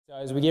So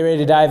as we get ready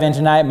to dive in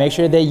tonight, make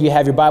sure that you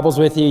have your Bibles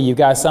with you, you've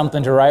got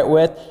something to write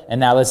with, and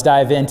now let's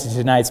dive into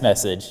tonight's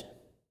message.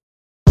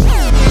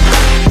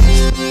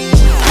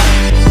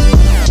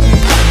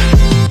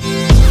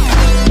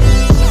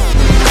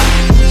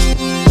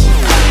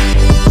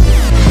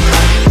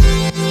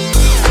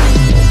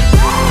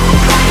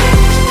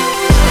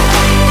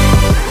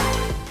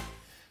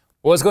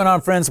 What's going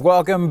on, friends?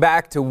 Welcome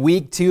back to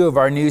week 2 of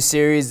our new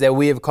series that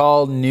we have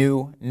called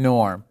New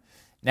Norm.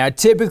 Now,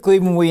 typically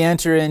when we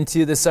enter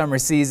into the summer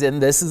season,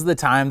 this is the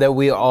time that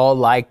we all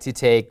like to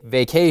take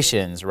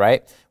vacations,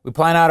 right? We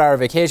plan out our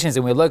vacations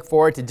and we look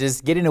forward to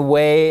just getting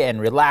away and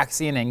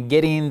relaxing and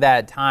getting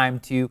that time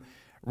to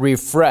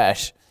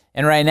refresh.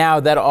 And right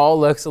now, that all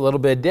looks a little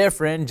bit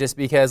different just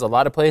because a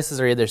lot of places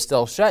are either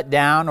still shut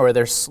down or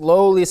they're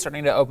slowly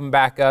starting to open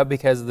back up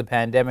because of the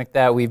pandemic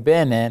that we've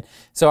been in.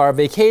 So our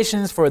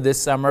vacations for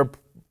this summer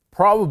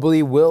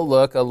probably will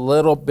look a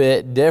little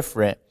bit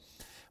different.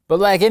 But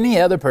like any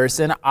other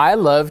person, I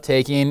love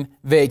taking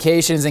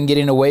vacations and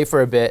getting away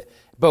for a bit.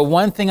 But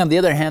one thing on the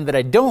other hand that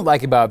I don't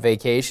like about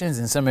vacations,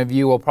 and some of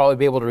you will probably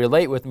be able to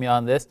relate with me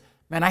on this,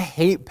 man, I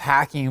hate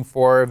packing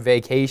for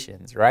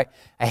vacations, right?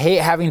 I hate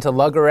having to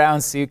lug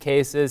around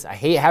suitcases. I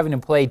hate having to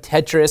play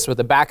Tetris with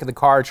the back of the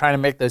car, trying to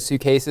make those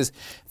suitcases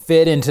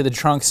fit into the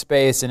trunk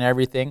space and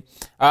everything.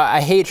 I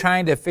hate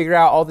trying to figure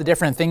out all the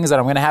different things that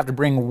I'm going to have to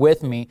bring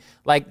with me.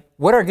 Like,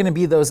 what are going to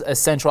be those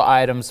essential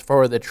items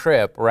for the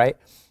trip, right?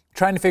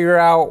 Trying to figure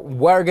out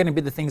what are going to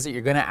be the things that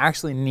you're going to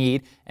actually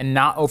need and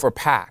not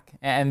overpack.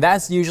 And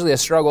that's usually a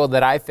struggle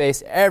that I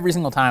face every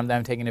single time that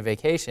I'm taking a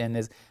vacation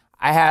is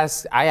I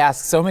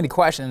ask so many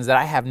questions that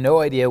I have no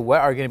idea what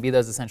are going to be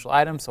those essential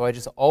items, so I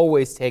just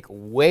always take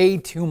way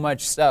too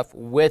much stuff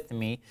with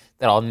me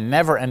that I'll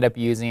never end up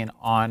using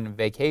on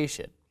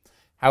vacation.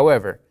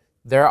 However,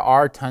 there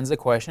are tons of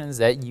questions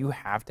that you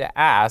have to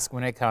ask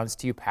when it comes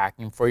to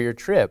packing for your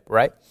trip,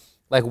 right?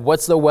 Like,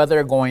 what's the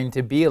weather going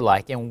to be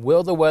like? And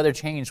will the weather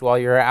change while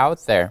you're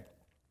out there?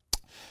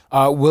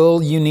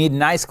 Will you need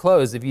nice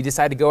clothes if you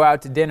decide to go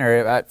out to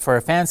dinner for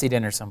a fancy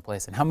dinner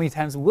someplace? And how many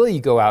times will you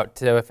go out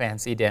to a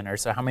fancy dinner?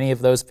 So how many of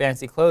those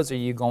fancy clothes are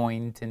you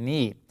going to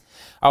need?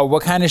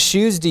 What kind of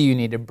shoes do you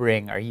need to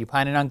bring? Are you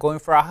planning on going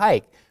for a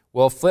hike?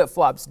 Will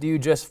flip-flops do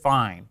just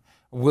fine?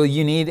 Will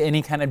you need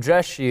any kind of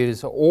dress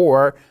shoes,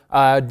 or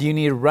do you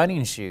need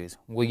running shoes?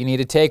 Will you need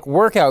to take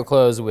workout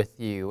clothes with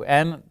you?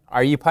 And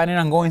are you planning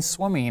on going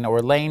swimming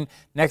or laying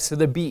next to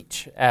the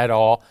beach at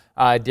all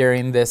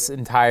during this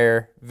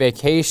entire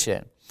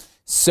vacation?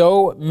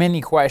 So many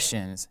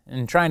questions,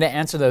 and trying to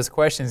answer those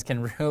questions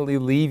can really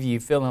leave you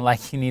feeling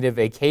like you need a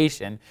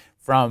vacation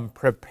from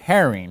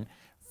preparing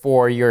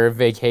for your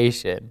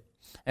vacation.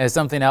 And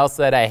something else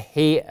that I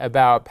hate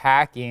about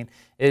packing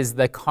is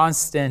the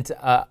constant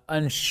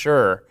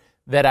unsure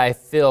that I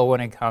feel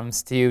when it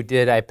comes to,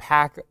 did I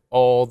pack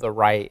all the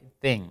right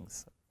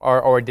things?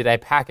 Or did I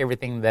pack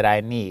everything that I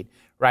need,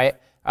 right?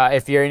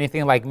 If you're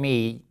anything like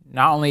me,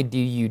 not only do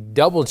you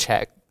double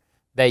check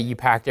that you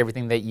packed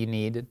everything that you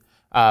needed,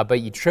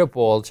 but you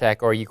triple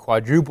check or you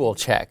quadruple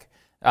check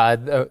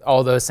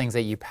all those things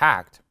that you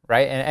packed,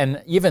 right?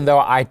 And even though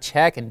I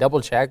check and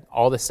double check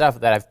all the stuff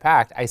that I've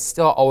packed, I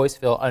still always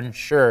feel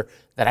unsure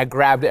that I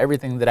grabbed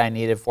everything that I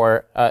needed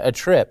for a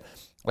trip.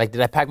 Like,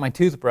 did I pack my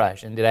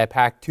toothbrush? And did I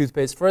pack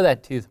toothpaste for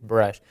that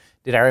toothbrush?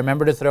 Did I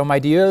remember to throw my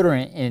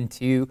deodorant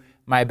into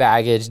my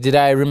baggage? Did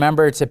I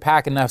remember to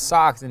pack enough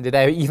socks? And did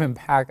I even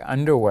pack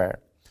underwear?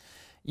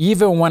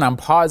 Even when I'm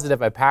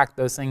positive I packed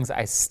those things,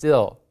 I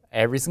still,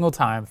 every single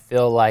time,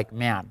 feel like,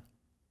 man,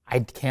 I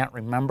can't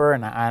remember,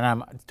 and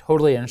I'm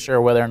totally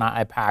unsure whether or not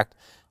I packed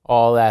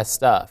all that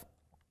stuff.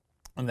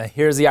 And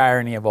here's the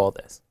irony of all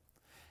this.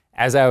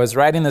 As I was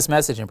writing this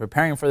message and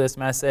preparing for this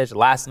message,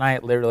 last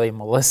night, literally,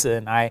 Melissa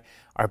and I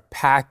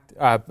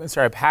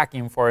started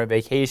packing for a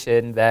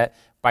vacation that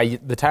by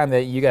the time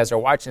that you guys are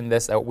watching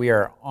this, that we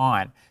are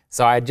on.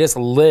 So I just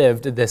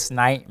lived this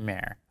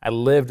nightmare. I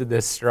lived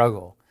this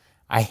struggle.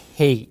 I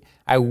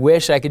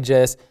wish I could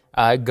just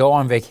go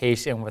on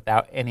vacation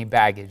without any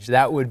baggage.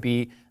 That would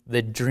be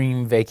the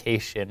dream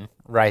vacation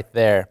right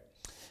there.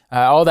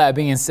 All that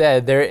being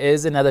said, there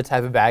is another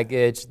type of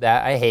baggage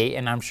that I hate,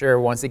 and I'm sure,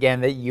 once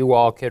again, that you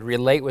all could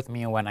relate with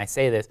me when I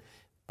say this,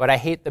 but I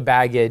hate the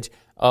baggage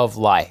of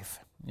life.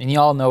 And you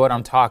all know what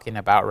I'm talking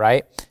about,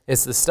 right?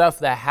 It's the stuff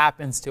that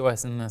happens to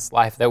us in this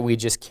life that we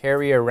just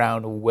carry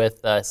around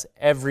with us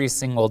every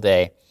single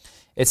day.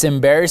 It's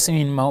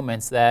embarrassing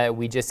moments that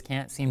we just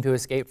can't seem to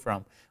escape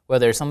from.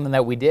 Whether it's something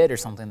that we did or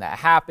something that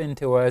happened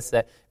to us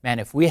that, man,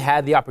 if we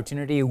had the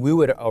opportunity, we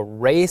would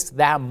erase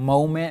that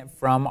moment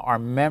from our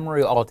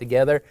memory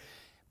altogether.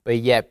 But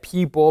yet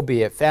people,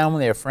 be it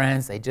family or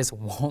friends, they just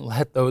won't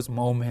let those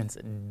moments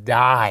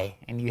die.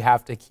 And you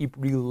have to keep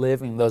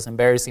reliving those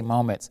embarrassing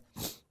moments.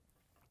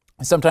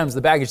 Sometimes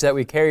the baggage that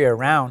we carry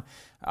around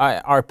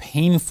are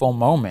painful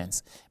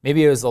moments.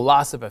 Maybe it was the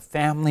loss of a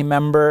family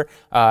member.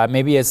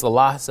 Maybe it's the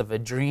loss of a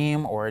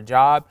dream or a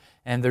job.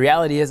 And the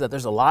reality is that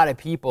there's a lot of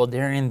people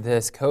during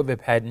this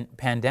COVID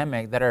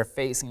pandemic that are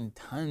facing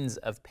tons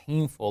of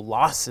painful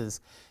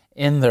losses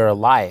in their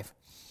life.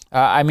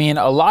 A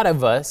lot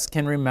of us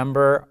can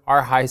remember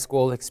our high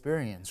school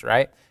experience,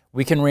 right?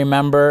 We can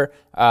remember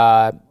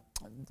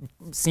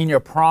senior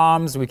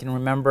proms. We can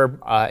remember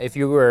if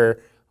you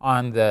were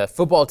on the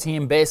football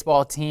team,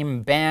 baseball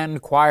team,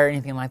 band, choir,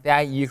 anything like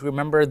that. You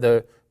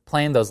remember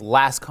playing those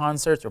last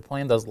concerts or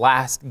playing those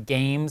last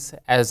games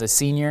as a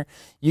senior.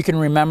 You can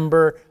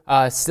remember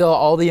still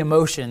all the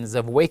emotions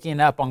of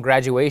waking up on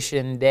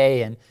graduation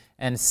day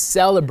and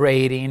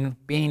celebrating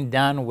being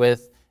done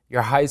with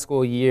your high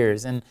school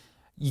years. And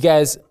you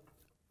guys,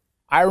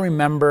 I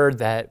remember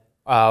that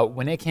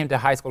when it came to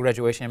high school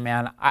graduation,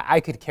 man, I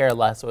could care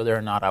less whether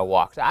or not I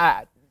walked.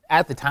 At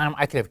the time,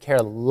 I could have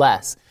cared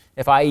less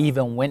if I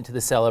even went to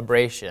the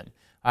celebration.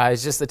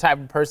 It's just the type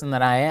of person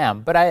that I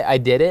am. But I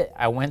did it.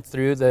 I went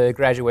through the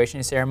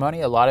graduation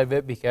ceremony, a lot of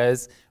it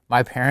because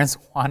my parents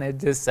wanted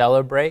to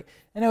celebrate,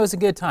 and it was a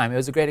good time. It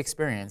was a great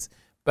experience.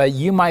 But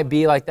you might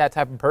be like that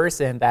type of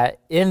person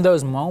that in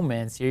those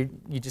moments, you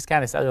just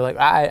kind of said, like,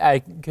 I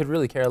could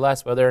really care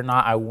less whether or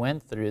not I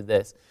went through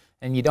this.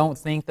 And you don't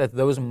think that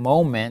those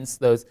moments,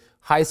 those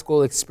high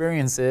school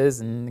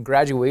experiences and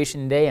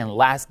graduation day and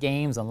last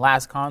games and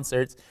last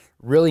concerts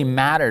really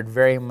mattered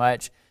very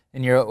much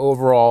in your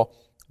overall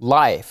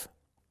life.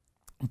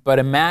 But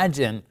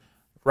imagine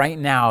right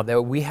now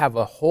that we have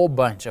a whole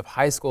bunch of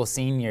high school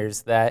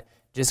seniors that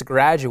just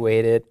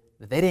graduated,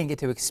 that they didn't get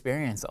to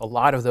experience a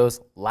lot of those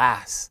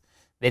lasts.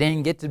 They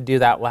didn't get to do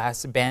that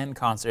last band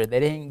concert. They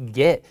didn't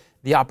get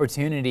the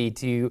opportunity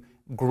to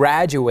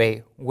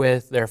graduate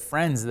with their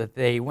friends that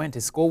they went to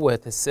school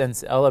with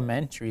since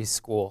elementary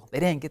school. They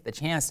didn't get the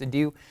chance to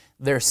do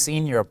their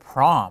senior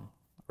prom,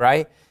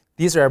 right?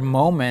 These are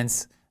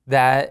moments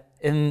that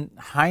in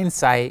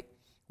hindsight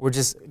were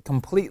just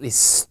completely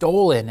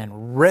stolen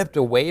and ripped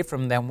away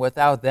from them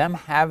without them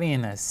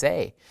having a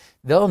say.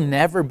 They'll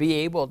never be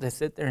able to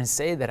sit there and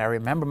say that I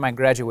remember my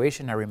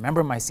graduation, I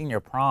remember my senior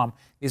prom.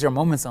 These are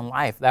moments in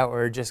life that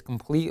were just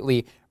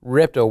completely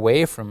ripped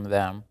away from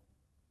them.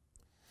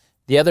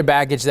 The other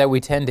baggage that we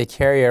tend to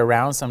carry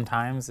around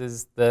sometimes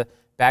is the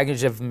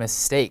baggage of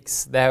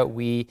mistakes that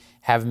we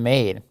have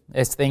made.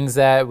 It's things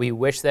that we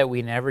wish that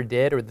we never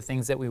did, or the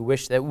things that we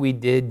wish that we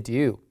did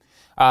do.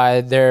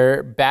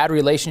 They're bad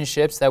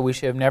relationships that we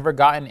should have never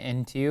gotten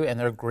into, and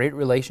they're great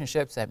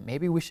relationships that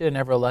maybe we should have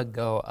never let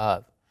go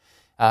of.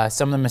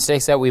 Some of the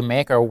mistakes that we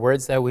make are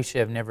words that we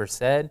should have never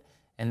said,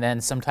 and then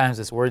sometimes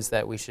it's words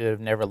that we should have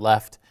never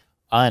left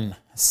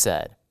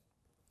unsaid.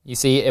 You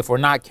see, if we're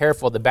not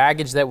careful, the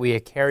baggage that we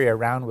carry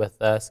around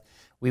with us,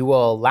 we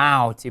will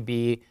allow to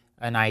be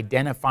an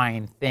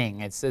identifying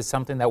thing. It's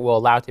something that we'll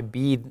allow to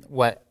be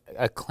what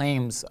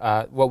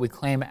we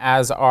claim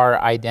as our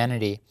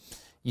identity.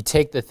 You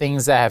take the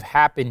things that have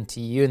happened to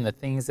you and the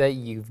things that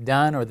you've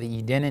done or that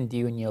you didn't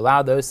do, and you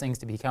allow those things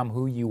to become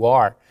who you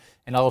are.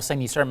 And all of a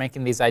sudden you start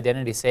making these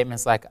identity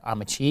statements like,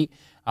 I'm a cheat,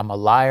 I'm a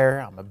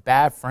liar, I'm a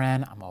bad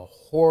friend, I'm a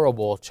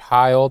horrible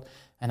child,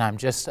 and I'm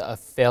just a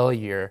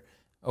failure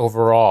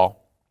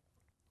overall.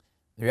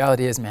 The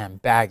reality is, man,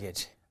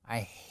 baggage.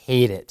 I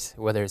hate it.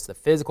 Whether it's the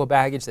physical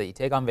baggage that you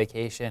take on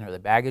vacation or the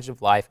baggage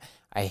of life,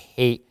 I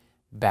hate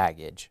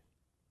baggage.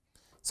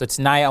 So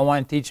tonight I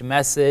want to teach a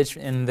message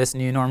in this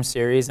New Norm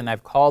series, and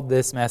I've called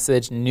this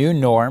message New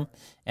Norm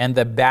and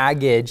the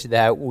Baggage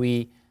That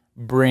We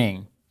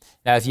Bring.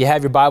 Now, if you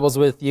have your Bibles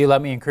with you,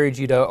 let me encourage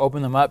you to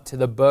open them up to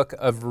the book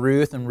of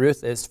Ruth, and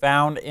Ruth is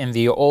found in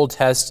the Old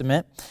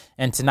Testament.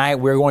 And tonight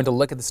we're going to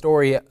look at the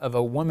story of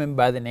a woman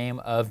by the name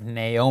of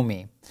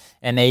Naomi.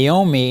 And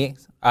Naomi,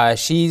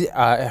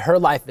 her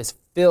life is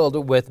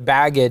filled with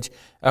baggage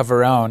of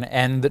her own.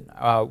 And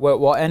what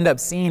we'll end up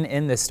seeing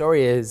in this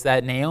story is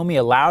that Naomi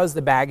allows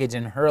the baggage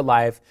in her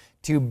life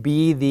to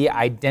be the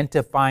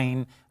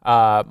identifying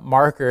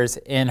markers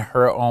in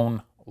her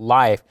own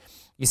life.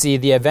 You see,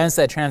 the events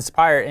that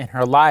transpire in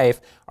her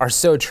life are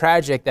so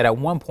tragic that at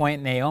one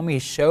point Naomi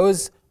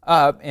shows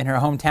up in her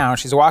hometown.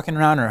 She's walking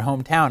around her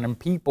hometown, and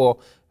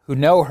people who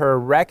know her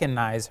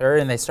recognize her,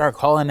 and they start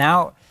calling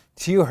out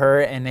to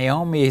her. And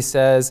Naomi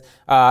says,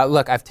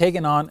 look, I've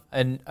taken on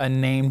a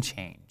name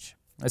change.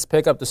 Let's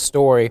pick up the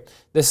story.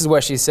 This is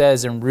what she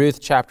says in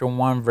Ruth chapter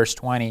 1, verse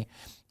 20.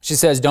 She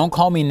says, don't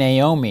call me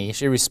Naomi,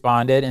 she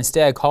responded.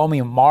 Instead, call me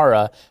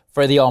Mara,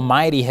 for the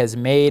Almighty has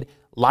made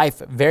life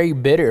very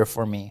bitter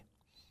for me.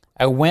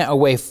 I went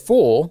away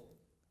full,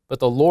 but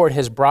the Lord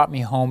has brought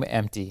me home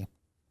empty.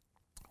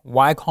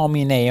 Why call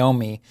me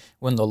Naomi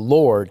when the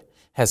Lord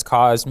has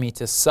caused me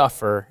to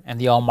suffer and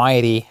the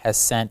Almighty has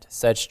sent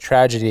such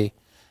tragedy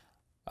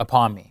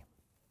upon me?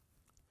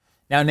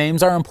 Now,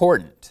 names are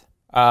important.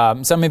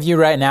 Some of you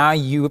right now,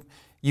 you've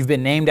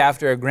been named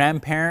after a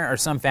grandparent or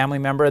some family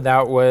member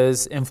that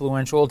was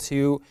influential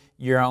to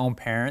your own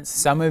parents.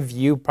 Some of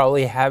you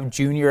probably have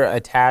Junior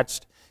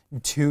attached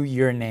to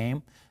your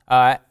name.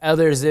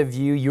 Others of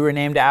you were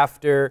named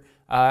after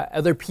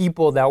other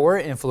people that were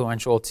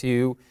influential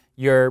to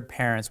your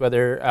parents,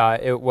 whether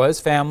it was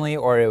family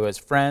or it was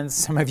friends.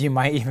 Some of you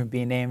might even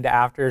be named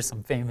after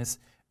some famous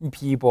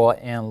people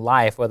in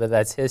life, whether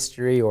that's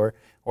history or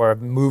a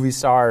movie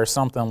star or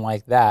something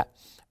like that.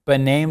 But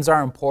names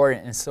are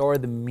important, and so are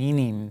the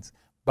meanings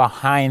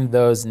behind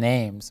those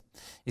names.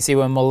 You see,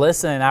 when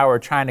Melissa and I were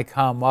trying to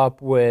come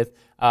up with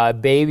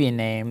baby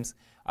names,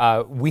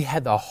 we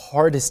had the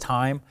hardest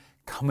time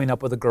coming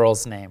up with a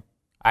girl's name.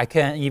 I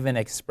can't even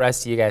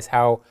express to you guys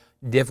how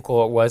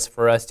difficult it was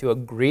for us to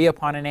agree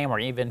upon a name or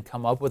even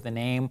come up with a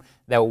name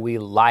that we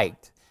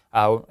liked.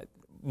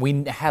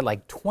 We had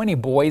like 20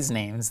 boys'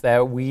 names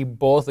that we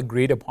both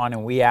agreed upon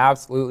and we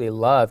absolutely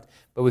loved,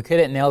 but we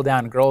couldn't nail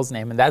down a girl's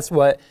name. And that's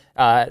what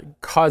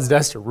caused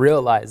us to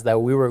realize that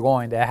we were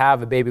going to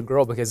have a baby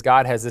girl, because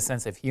God has a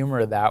sense of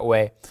humor that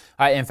way.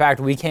 In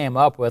fact, we came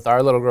up with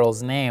our little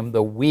girl's name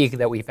the week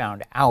that we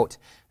found out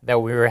that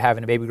we were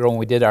having a baby girl when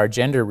we did our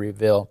gender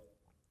reveal.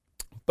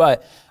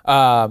 But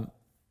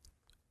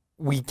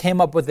we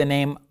came up with the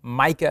name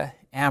Micah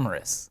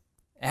Amaris.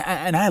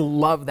 And I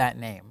love that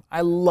name.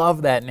 I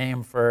love that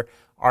name for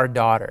our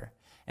daughter.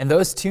 And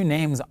those two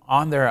names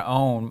on their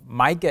own,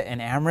 Micah and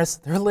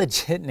Amaris, they're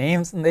legit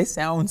names and they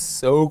sound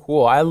so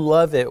cool. I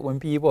love it when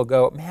people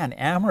go, man,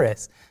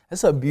 Amaris,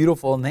 that's a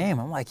beautiful name.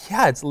 I'm like,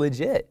 yeah, it's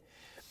legit.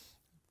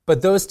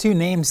 But those two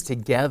names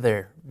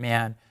together,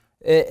 man,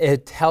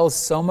 it tells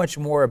so much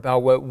more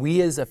about what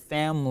we as a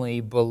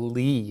family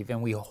believe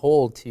and we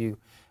hold to.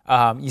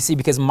 You see,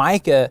 because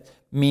Micah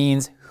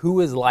means who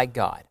is like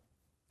God.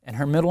 And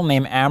her middle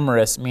name,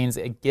 Amaris, means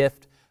a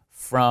gift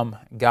from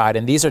God.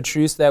 And these are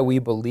truths that we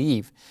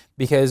believe,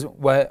 because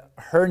what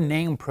her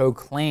name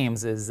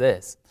proclaims is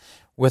this.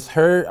 With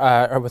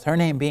her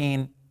name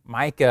being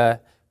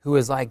Micah, who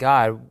is like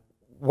God,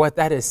 what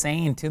that is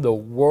saying to the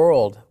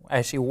world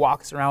as she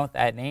walks around with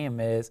that name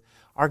is,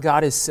 our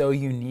God is so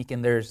unique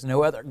and there's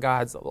no other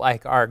gods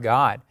like our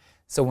God.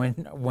 So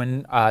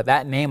when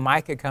that name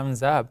Micah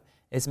comes up,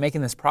 it's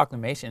making this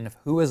proclamation of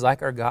who is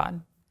like our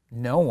God?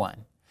 No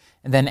one.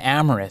 And then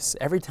Amaris,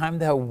 every time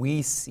that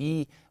we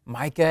see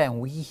Micah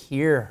and we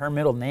hear her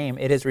middle name,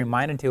 it is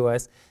reminded to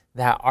us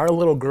that our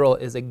little girl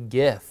is a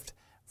gift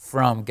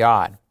from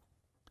God.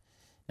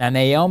 Now,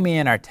 Naomi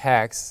in our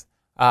text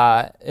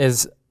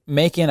is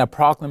making a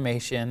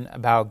proclamation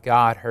about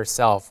God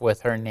herself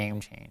with her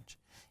name change.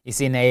 You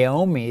see,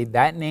 Naomi,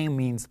 that name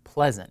means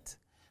pleasant,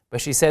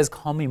 but she says,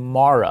 call me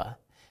Mara,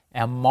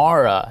 and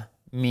Mara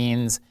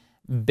means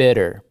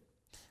bitter.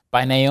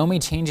 By Naomi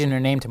changing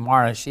her name to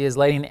Mara, she is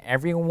letting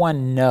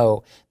everyone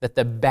know that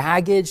the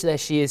baggage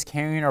that she is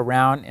carrying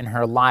around in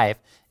her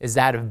life is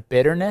that of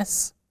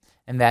bitterness,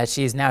 and that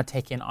she is now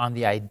taking on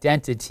the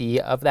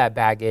identity of that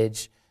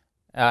baggage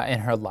in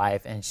her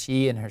life. And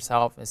she in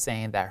herself is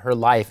saying that her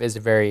life is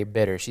very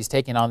bitter. She's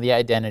taking on the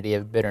identity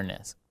of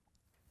bitterness.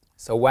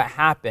 So what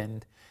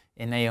happened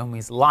in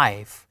Naomi's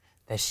life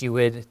that she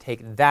would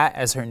take that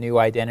as her new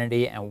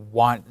identity and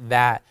want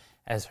that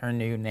as her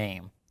new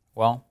name?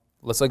 Well,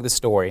 let's look at the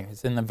story.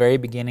 It's in the very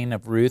beginning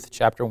of Ruth,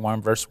 chapter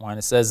 1, verse 1.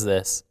 It says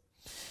this: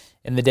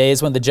 In the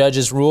days when the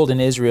judges ruled in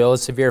Israel, a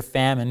severe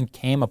famine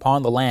came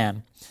upon the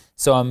land.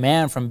 So a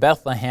man from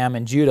Bethlehem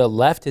in Judah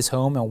left his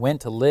home and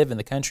went to live in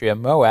the country of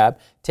Moab,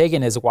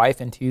 taking his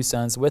wife and 2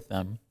 sons with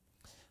him.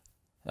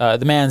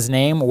 The man's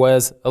name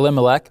was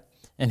Elimelech,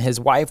 and his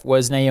wife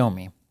was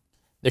Naomi.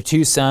 Their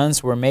 2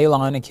 sons were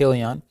Mahlon and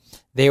Chilion.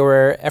 They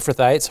were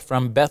Ephrathites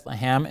from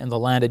Bethlehem in the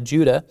land of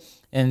Judah,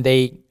 and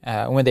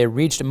when they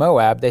reached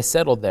Moab, they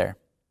settled there.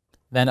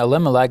 Then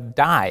Elimelech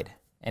died,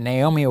 and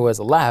Naomi was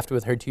left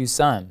with her 2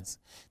 sons.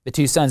 The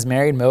 2 sons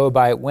married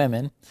Moabite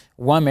women.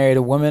 One married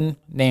a woman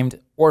named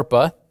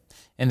Orpah,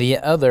 and the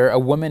other a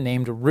woman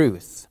named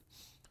Ruth.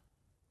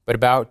 But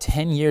about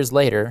 10 years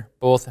later,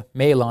 both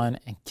Mahlon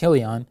and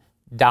Chilion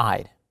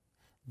died.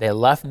 They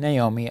left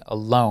Naomi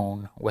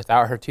alone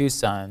without her 2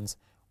 sons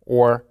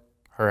or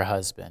her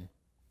husband.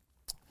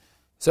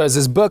 So as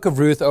this book of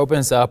Ruth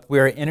opens up, we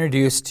are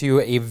introduced to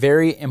a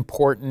very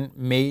important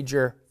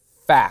major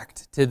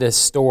fact to this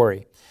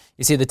story.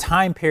 You see, the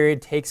time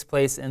period takes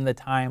place in the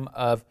time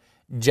of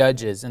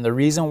Judges. And the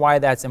reason why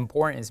that's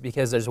important is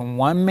because there's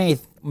one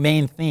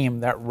main theme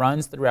that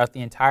runs throughout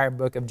the entire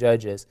book of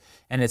Judges.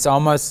 And it's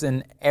almost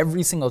in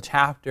every single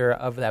chapter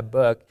of that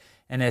book.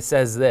 And it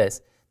says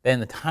this, that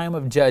in the time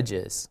of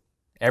Judges,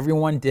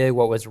 everyone did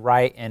what was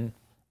right in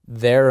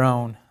their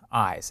own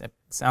eyes. It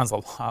sounds a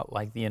lot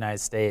like the United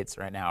States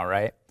right now,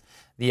 right?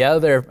 The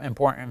other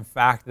important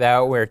fact that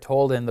we're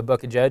told in the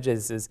book of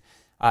Judges is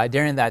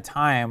during that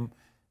time,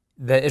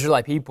 the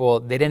Israelite people,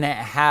 they didn't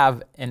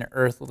have an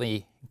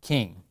earthly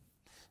king.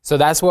 So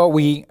that's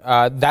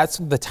that's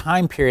the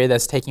time period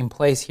that's taking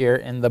place here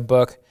in the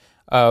book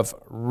of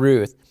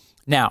Ruth.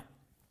 Now,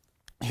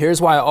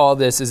 here's why all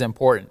this is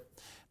important.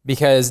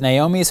 Because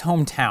Naomi's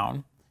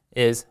hometown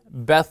is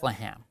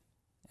Bethlehem.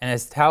 And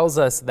it tells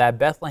us that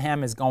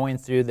Bethlehem is going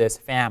through this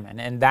famine.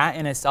 And that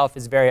in itself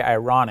is very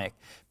ironic,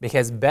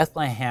 because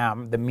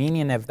Bethlehem, the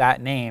meaning of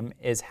that name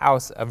is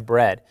house of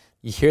bread.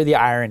 You hear the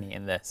irony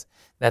in this,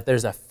 that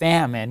there's a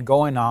famine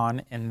going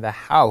on in the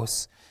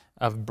house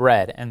of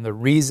bread. And the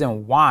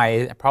reason why,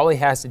 it probably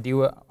has to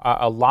do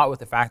a lot with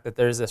the fact that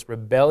there's this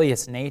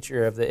rebellious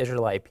nature of the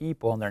Israelite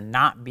people, and they're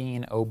not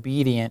being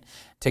obedient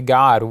to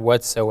God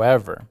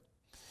whatsoever.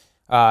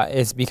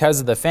 it's because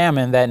of the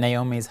famine that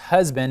Naomi's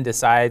husband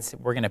decides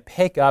we're going to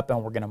pick up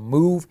and we're going to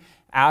move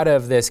out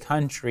of this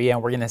country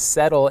and we're going to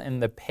settle in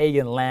the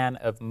pagan land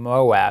of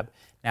Moab.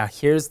 Now,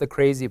 here's the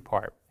crazy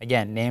part.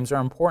 Again, names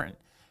are important.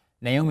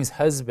 Naomi's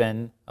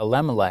husband,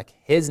 Elimelech,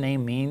 his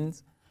name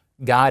means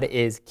God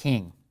is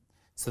king.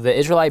 So the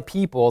Israelite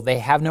people, they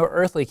have no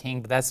earthly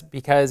king, but that's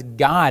because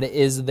God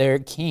is their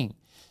king.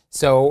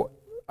 So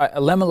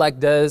Elimelech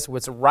does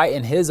what's right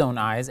in his own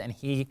eyes, and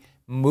he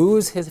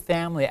moves his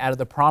family out of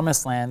the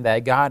promised land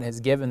that God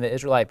has given the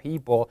Israelite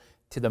people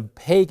to the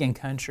pagan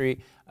country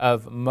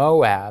of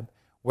Moab,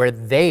 where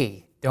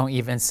they don't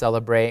even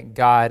celebrate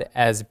God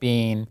as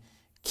being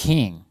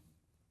king.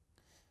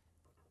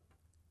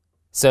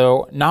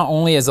 So not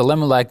only is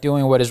Elimelech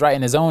doing what is right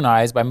in his own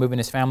eyes by moving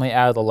his family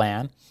out of the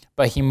land,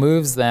 but he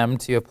moves them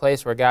to a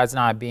place where God's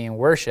not being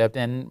worshipped.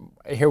 And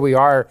here we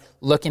are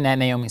looking at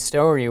Naomi's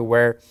story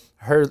where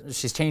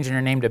she's changing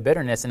her name to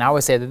Bitterness. And I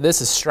would say that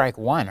this is strike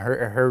one.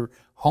 Her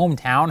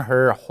hometown,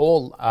 her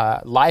whole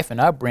life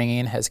and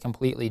upbringing has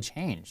completely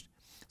changed.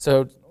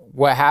 So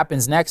what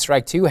happens next,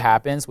 strike two,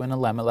 happens when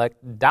Elimelech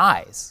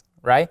dies,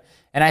 right?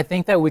 And I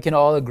think that we can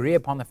all agree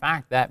upon the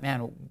fact that,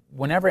 man,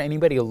 whenever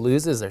anybody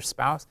loses their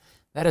spouse,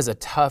 that is a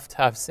tough,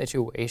 tough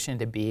situation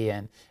to be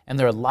in, and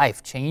their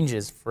life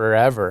changes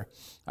forever.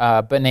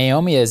 But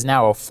Naomi is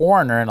now a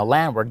foreigner in a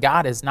land where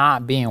God is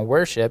not being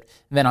worshipped.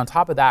 And then on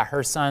top of that,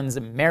 her sons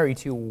marry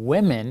two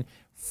women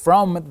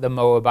from the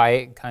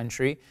Moabite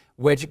country,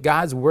 which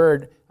God's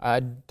word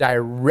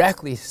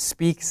directly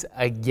speaks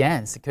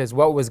against, because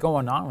what was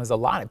going on was a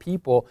lot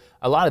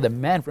of the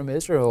men from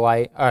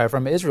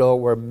Israel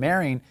were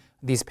marrying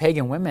these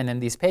pagan women, and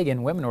these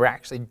pagan women were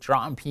actually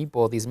drawing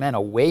these men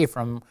away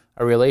from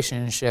a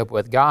relationship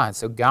with God.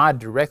 So God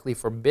directly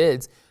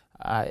forbids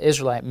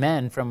Israelite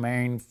men from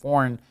marrying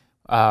foreign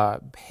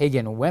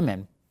pagan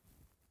women.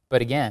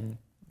 But again,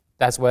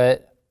 that's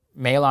what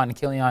Mahlon and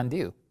Chilion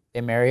do. They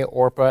marry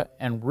Orpah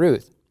and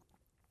Ruth.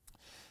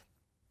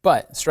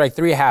 But strike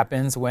three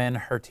happens when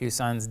her two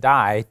sons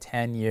die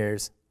 10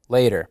 years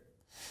later.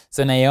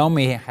 So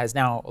Naomi has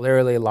now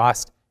literally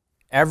lost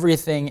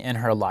everything in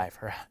her life.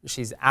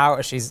 She's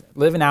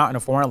living out in a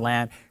foreign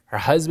land. Her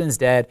husband's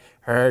dead.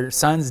 Her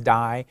sons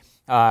die.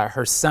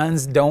 Her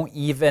sons don't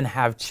even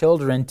have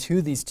children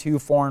to these two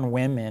foreign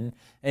women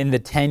in the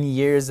 10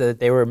 years that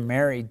they were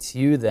married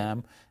to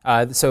them.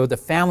 So the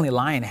family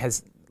line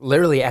has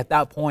literally at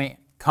that point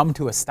come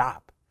to a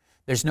stop.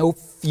 There's no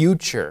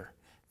future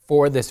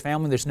for this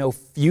family. There's no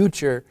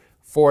future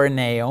for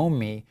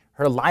Naomi.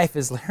 Her life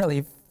is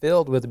literally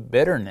filled with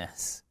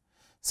bitterness.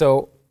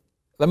 So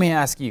let me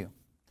ask you,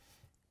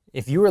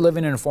 if you were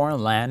living in a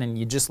foreign land and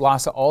you just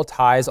lost all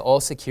ties,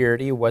 all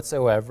security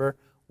whatsoever,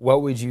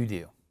 what would you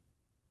do?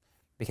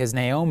 Because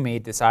Naomi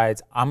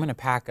decides, I'm going to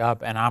pack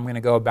up and I'm going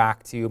to go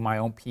back to my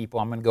own people.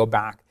 I'm going to go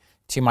back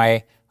to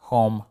my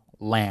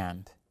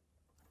homeland.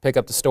 Pick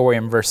up the story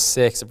in verse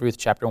 6 of Ruth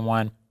chapter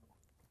 1.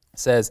 It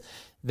says,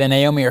 Then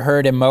Naomi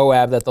heard in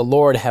Moab that the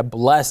Lord had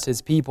blessed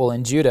his people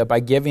in Judah by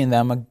giving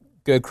them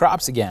good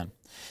crops again.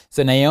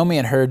 So Naomi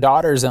and her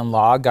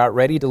daughters-in-law got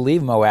ready to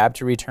leave Moab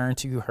to return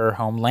to her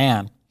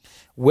homeland.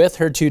 With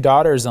her two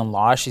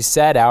daughters-in-law, she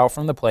set out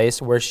from the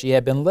place where she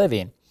had been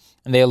living,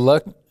 and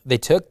they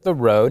took the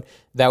road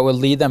that would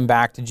lead them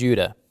back to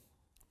Judah.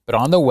 But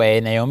on the way,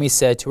 Naomi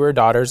said to her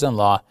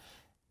daughters-in-law,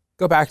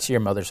 Go back to your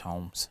mother's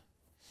homes,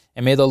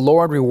 and may the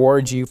Lord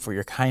reward you for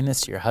your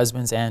kindness to your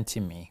husbands and to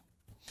me.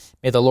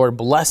 May the Lord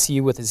bless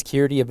you with the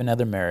security of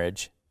another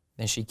marriage.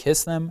 Then she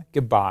kissed them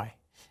goodbye,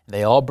 and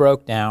they all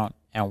broke down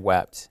and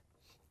wept.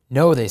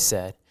 No, they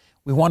said,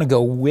 we want to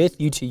go with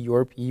you to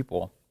your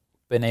people.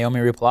 But Naomi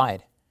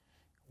replied,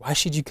 Why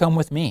should you come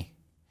with me?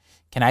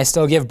 Can I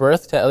still give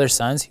birth to other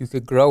sons who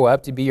could grow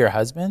up to be your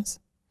husbands?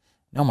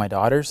 No, my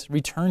daughters,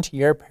 return to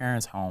your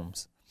parents'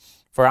 homes.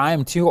 For I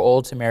am too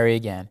old to marry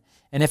again.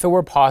 And if it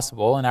were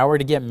possible, and I were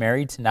to get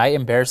married tonight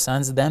and bear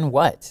sons, then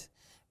what?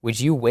 Would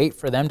you wait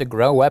for them to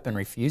grow up and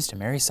refuse to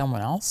marry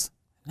someone else?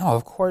 No,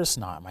 of course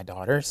not, my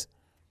daughters.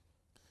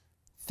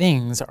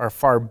 Things are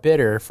far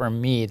better for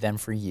me than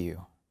for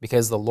you,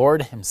 because the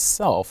Lord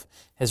himself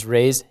has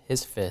raised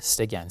his fist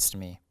against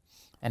me.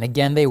 And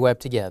again they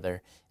wept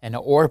together, and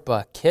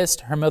Orpah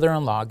kissed her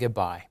mother-in-law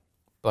goodbye.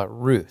 But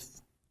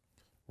Ruth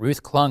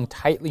clung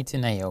tightly to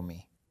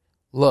Naomi.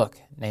 Look,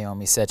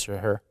 Naomi said to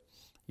her,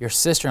 your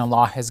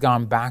sister-in-law has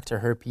gone back to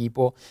her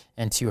people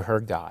and to her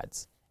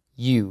gods.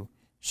 You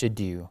should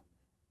do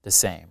the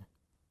same.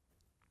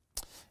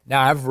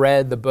 Now, I've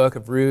read the book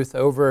of Ruth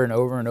over and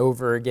over and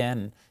over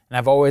again, and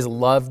I've always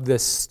loved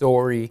this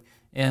story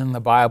in the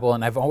Bible,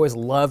 and I've always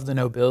loved the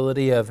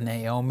nobility of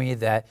Naomi,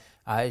 that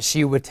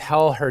she would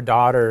tell her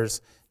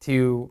daughters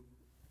to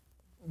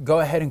go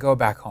ahead and go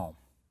back home.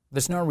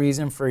 There's no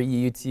reason for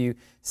you to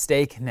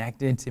stay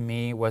connected to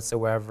me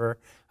whatsoever.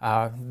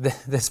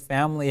 This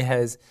family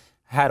has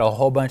had a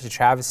whole bunch of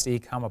travesty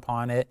come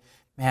upon it.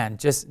 Man,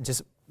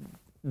 just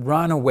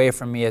run away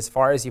from me as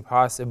far as you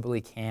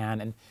possibly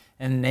can.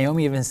 And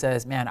Naomi even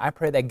says, man, I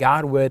pray that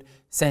God would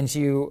send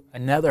you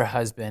another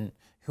husband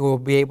who will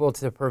be able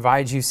to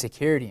provide you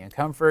security and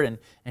comfort.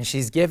 And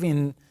she's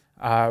giving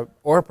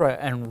Orpah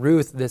and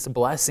Ruth this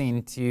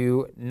blessing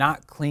to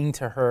not cling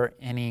to her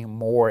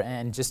anymore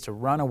and just to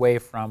run away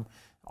from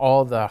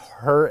all the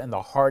hurt and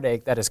the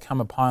heartache that has come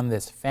upon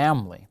this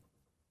family.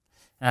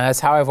 And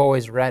that's how I've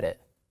always read it.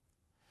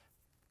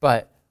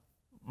 But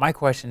my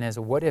question is,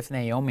 what if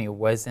Naomi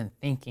wasn't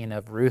thinking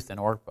of Ruth and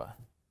Orpah?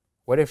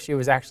 What if she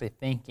was actually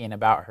thinking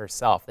about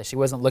herself, that she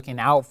wasn't looking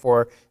out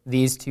for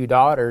these two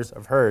daughters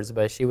of hers,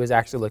 but she was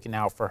actually looking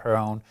out for her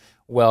own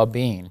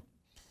well-being?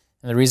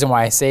 And the reason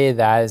why I say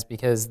that is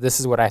because this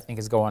is what I think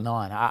is going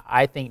on.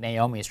 I think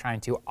Naomi is trying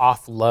to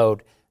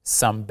offload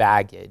some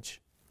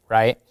baggage,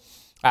 right?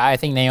 I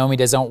think Naomi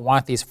doesn't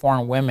want these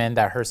foreign women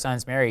that her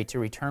son's married to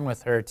return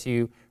with her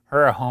to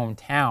her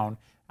hometown.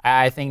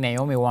 I think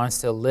Naomi wants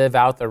to live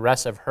out the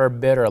rest of her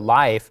bitter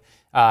life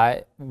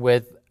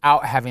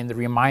without having the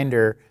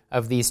reminder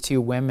of these two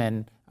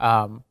women,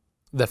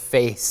 the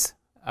face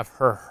of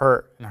her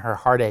hurt and her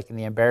heartache and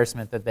the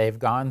embarrassment that they've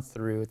gone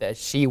through, that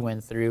she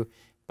went through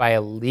by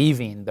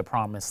leaving the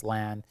promised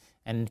land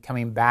and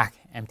coming back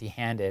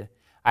empty-handed.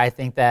 I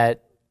think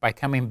that by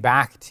coming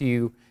back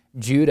to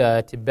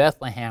Judah, to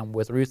Bethlehem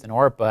with Ruth and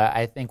Orpah,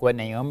 I think what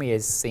Naomi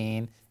is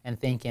seeing and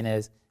thinking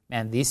is,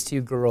 man, these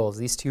two girls,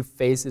 these two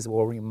faces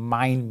will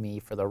remind me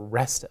for the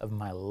rest of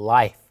my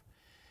life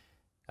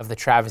of the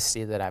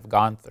travesty that I've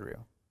gone through.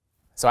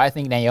 So I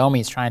think Naomi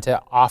is trying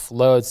to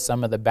offload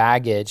some of the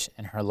baggage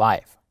in her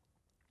life.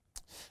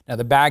 Now,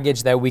 the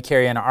baggage that we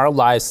carry in our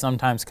lives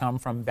sometimes come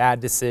from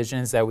bad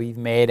decisions that we've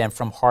made and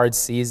from hard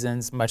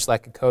seasons, much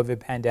like a COVID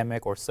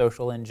pandemic or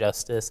social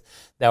injustice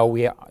that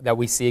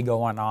we see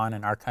going on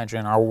in our country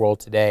and our world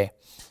today.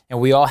 And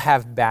we all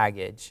have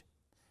baggage.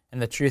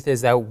 And the truth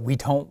is that we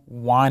don't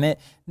want it,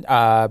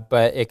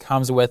 but it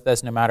comes with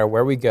us no matter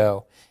where we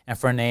go. And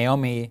for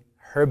Naomi,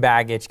 her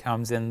baggage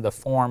comes in the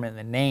form and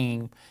the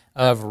name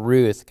of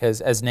Ruth,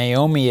 because as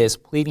Naomi is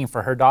pleading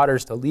for her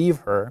daughters to leave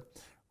her,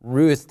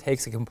 Ruth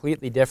takes a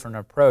completely different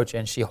approach,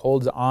 and she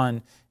holds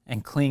on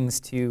and clings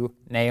to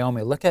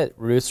Naomi. Look at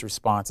Ruth's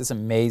response. It's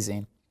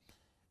amazing.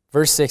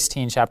 Verse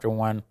 16, chapter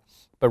 1.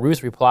 But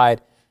Ruth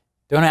replied,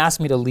 "Don't ask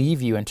me to leave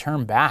you and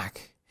turn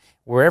back.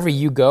 Wherever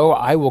you go,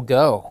 I will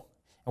go.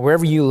 And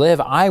wherever you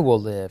live, I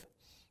will live.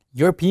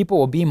 Your people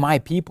will be my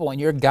people, and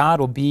your God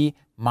will be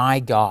my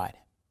God.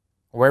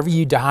 Wherever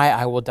you die,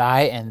 I will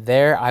die, and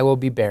there I will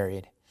be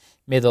buried.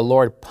 May the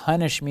Lord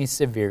punish me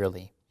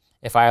severely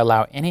if I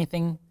allow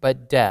anything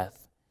but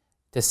death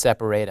to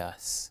separate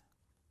us."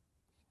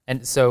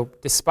 And so,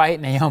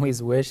 despite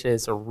Naomi's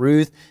wishes,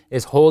 Ruth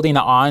is holding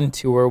on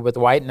to her with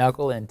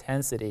white-knuckle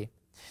intensity.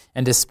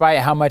 And despite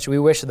how much we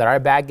wish that our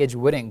baggage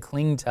wouldn't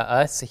cling to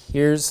us,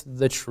 here's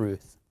the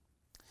truth.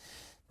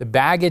 The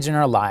baggage in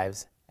our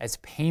lives, as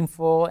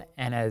painful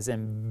and as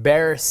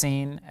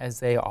embarrassing as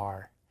they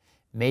are,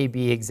 may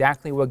be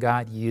exactly what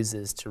God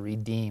uses to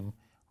redeem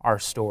our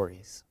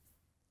stories.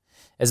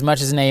 As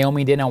much as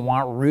Naomi didn't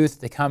want Ruth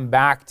to come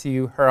back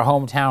to her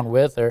hometown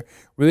with her,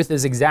 Ruth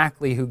is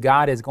exactly who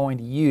God is going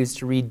to use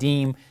to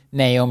redeem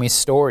Naomi's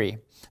story.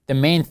 The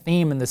main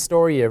theme in the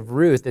story of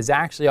Ruth is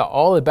actually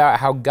all about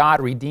how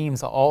God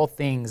redeems all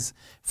things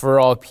for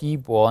all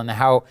people and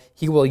how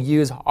he will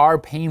use our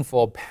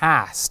painful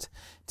past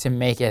to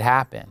make it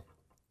happen.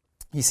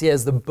 You see,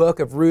 as the book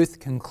of Ruth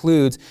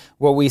concludes,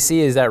 what we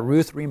see is that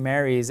Ruth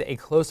remarries a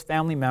close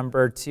family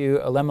member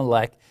to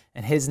Elimelech,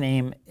 and his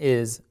name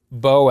is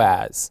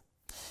Boaz.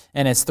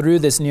 And it's through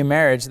this new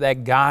marriage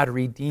that God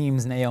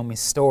redeems Naomi's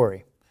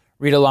story.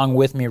 Read along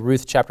with me,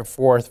 Ruth chapter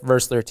 4,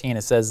 verse 13.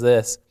 It says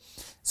this: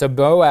 "So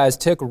Boaz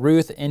took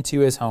Ruth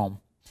into his home,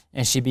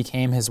 and she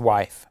became his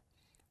wife.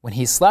 When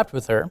he slept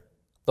with her,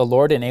 the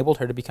Lord enabled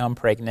her to become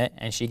pregnant,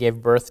 and she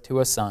gave birth to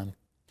a son.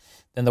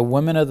 Then the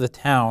women of the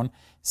town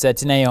said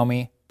to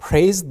Naomi,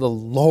 'Praise the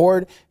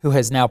Lord who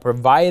has now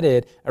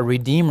provided a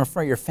redeemer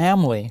for your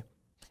family.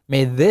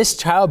 May this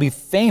child be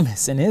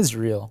famous in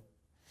Israel.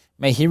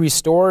 May he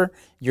restore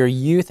your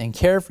youth and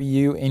care for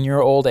you in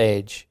your old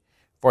age.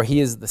 For he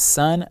is the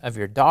son of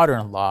your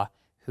daughter-in-law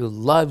who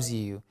loves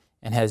you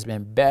and has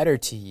been better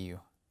to you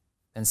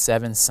than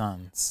 7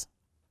 sons.'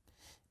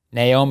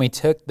 Naomi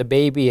took the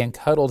baby and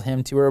cuddled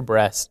him to her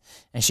breast,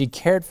 and she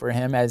cared for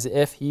him as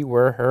if he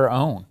were her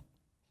own.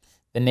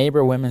 The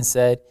neighbor women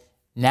said,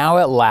 'Now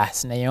at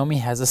last Naomi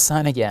has a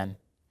son again.'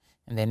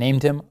 And they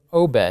named him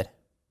Obed.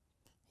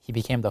 He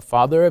became the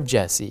father of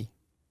Jesse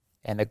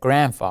and the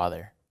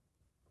grandfather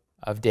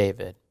of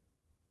David."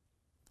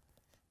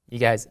 You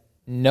guys,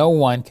 no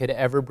one could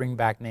ever bring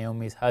back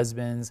Naomi's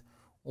husbands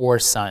or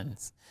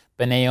sons.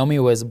 But Naomi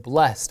was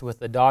blessed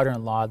with a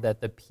daughter-in-law that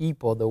the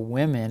people, the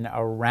women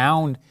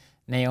around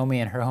Naomi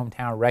in her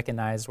hometown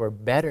recognized were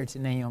better to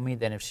Naomi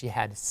than if she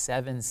had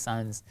 7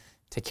 sons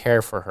to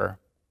care for her.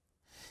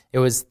 It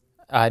was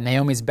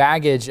Naomi's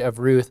baggage of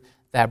Ruth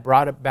that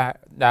brought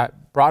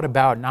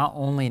about not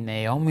only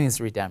Naomi's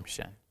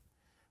redemption,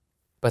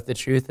 but the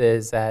truth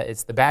is that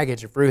it's the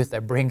baggage of Ruth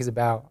that brings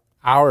about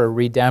our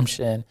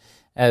redemption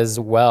as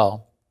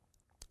well.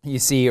 You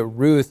see,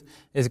 Ruth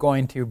is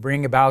going to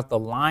bring about the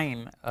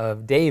line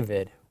of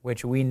David,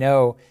 which we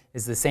know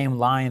is the same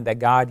line that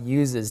God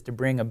uses to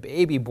bring a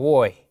baby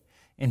boy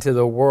into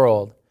the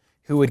world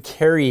who would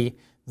carry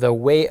the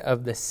weight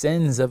of the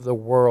sins of the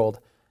world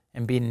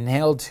and be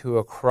nailed to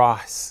a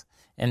cross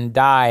and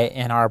die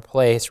in our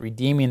place,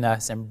 redeeming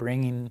us and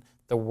bringing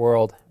the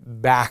world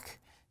back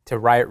to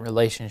right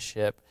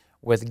relationship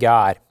with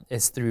God.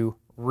 It's through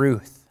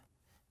Ruth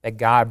that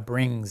God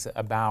brings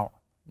about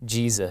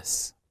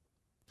Jesus.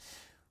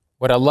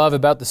 What I love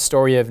about the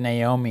story of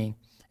Naomi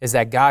is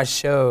that God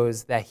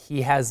shows that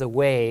he has a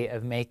way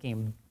of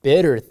making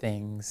bitter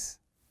things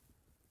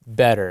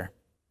better.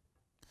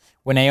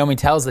 When Naomi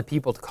tells the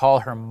people to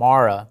call her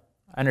Mara,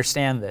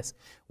 understand this.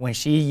 When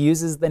she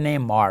uses the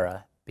name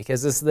Mara,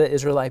 because this is the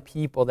Israelite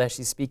people that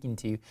she's speaking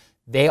to,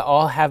 they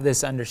all have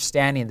this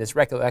understanding, this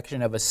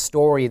recollection of a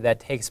story that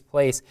takes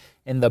place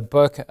in the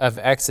book of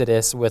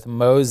Exodus with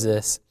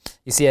Moses.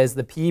 You see, as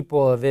the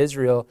people of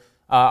Israel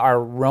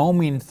are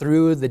roaming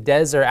through the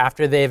desert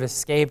after they've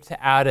escaped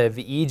out of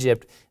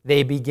Egypt,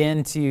 they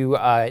begin to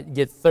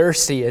get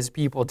thirsty, as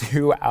people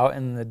do out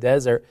in the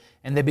desert,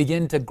 and they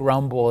begin to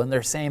grumble, and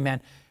they're saying, man,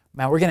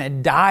 we're going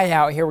to die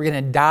out here. We're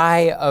going to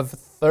die of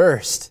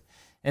thirst.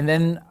 And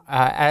then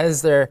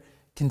as they're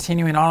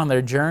continuing on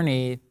their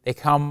journey, they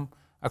come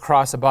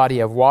across a body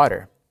of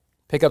water.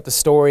 Pick up the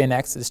story in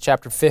Exodus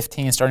chapter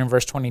 15, starting in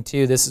verse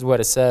 22. This is what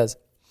it says.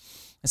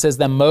 It says,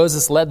 "Then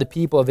Moses led the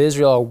people of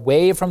Israel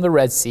away from the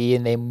Red Sea,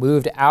 and they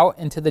moved out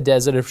into the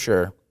desert of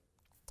Shur.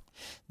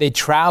 They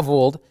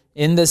traveled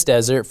in this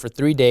desert for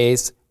 3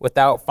 days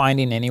without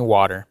finding any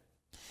water.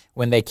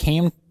 When they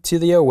came to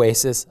the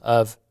oasis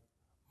of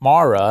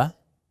Marah,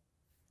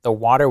 the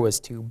water was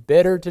too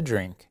bitter to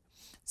drink.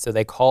 So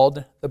they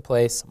called the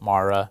place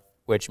Marah,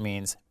 which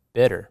means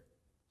bitter.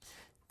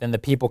 Then the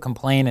people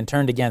complained and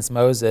turned against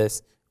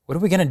Moses. 'What are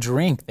we going to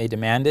drink?' they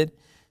demanded.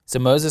 So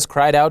Moses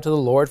cried out to the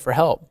Lord for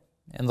help,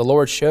 and the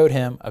Lord showed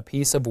him a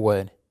piece of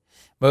wood.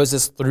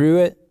 Moses threw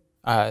it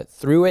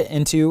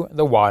into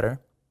the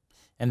water,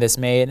 and this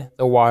made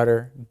the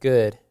water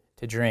good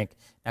to drink."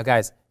 Now,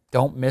 guys,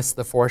 don't miss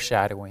the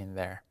foreshadowing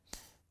there.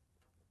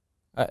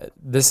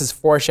 This is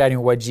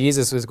foreshadowing what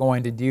Jesus was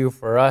going to do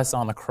for us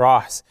on the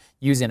cross,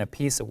 using a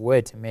piece of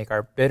wood to make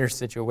our bitter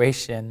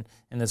situation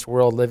in this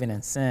world living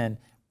in sin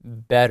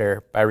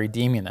better by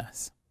redeeming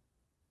us.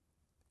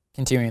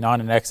 Continuing on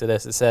in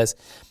Exodus, it says,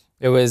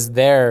 "It was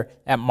there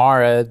at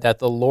Marah that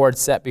the Lord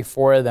set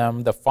before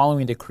them the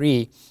following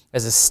decree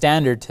as a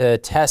standard to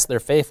test their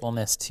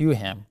faithfulness to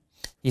him.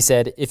 He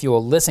said, 'If you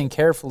will listen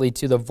carefully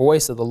to the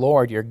voice of the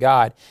Lord your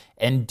God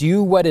and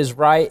do what is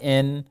right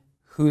in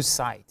whose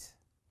sight?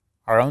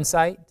 Our own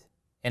sight?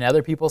 In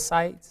other people's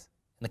sights?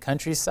 In the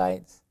country's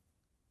sights?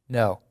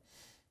 No.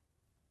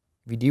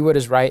 If you do what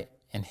is right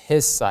in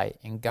his sight,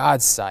 in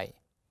God's sight,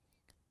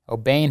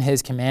 obeying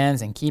his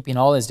commands and keeping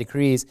all his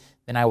decrees,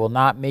 then I will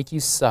not make you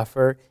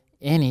suffer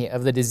any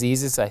of the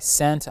diseases I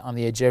sent on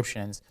the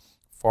Egyptians,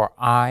 for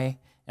I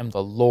am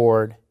the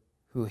Lord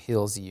who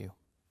heals you.'"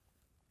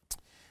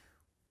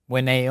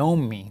 When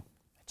Naomi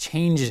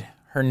changed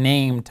her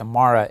name to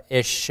Mara,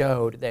 it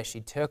showed that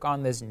she took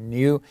on this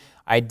new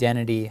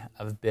identity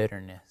of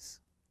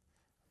bitterness.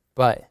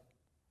 But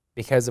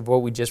because of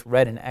what we just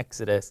read in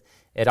Exodus,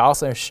 it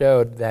also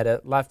showed that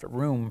it left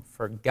room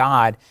for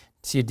God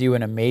to do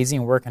an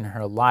amazing work in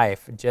her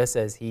life, just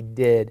as he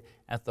did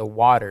at the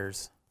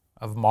waters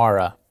of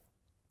Marah.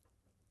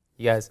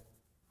 You guys,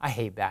 I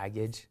hate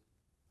baggage.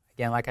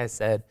 Again, like I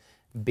said,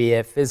 be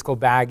it physical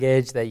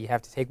baggage that you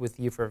have to take with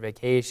you for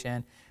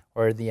vacation,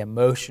 or the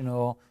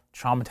emotional,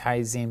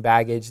 traumatizing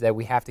baggage that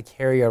we have to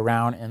carry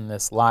around in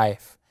this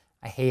life.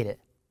 I hate it.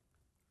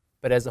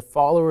 But as a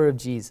follower of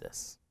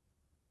Jesus,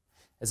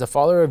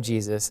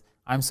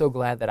 I'm so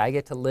glad that I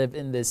get to live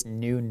in this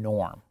new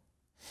norm,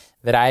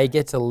 that I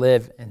get to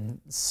live in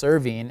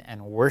serving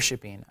and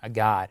worshiping a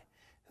God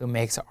who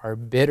makes our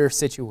bitter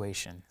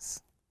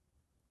situations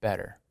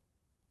better.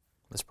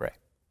 Let's pray.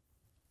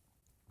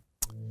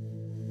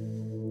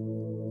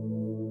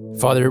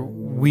 Father,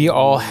 we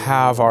all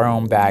have our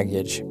own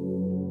baggage,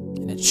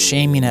 and it's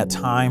shaming at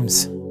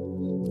times,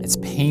 it's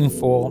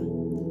painful,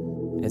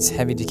 and it's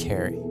heavy to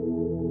carry.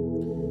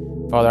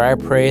 Father, I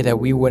pray that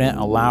we wouldn't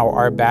allow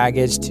our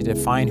baggage to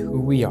define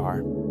who we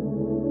are,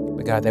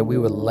 but God, that we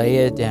would lay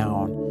it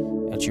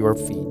down at your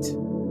feet.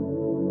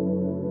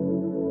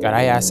 God,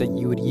 I ask that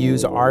you would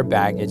use our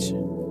baggage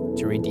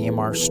to redeem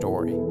our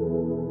story.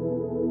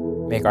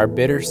 Make our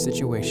bitter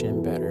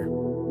situation better.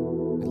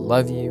 We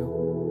love you.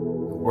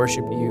 We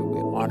worship you. We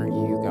honor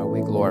you. God,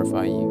 we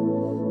glorify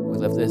you. We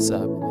lift this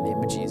up in the name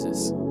of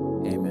Jesus.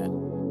 Amen.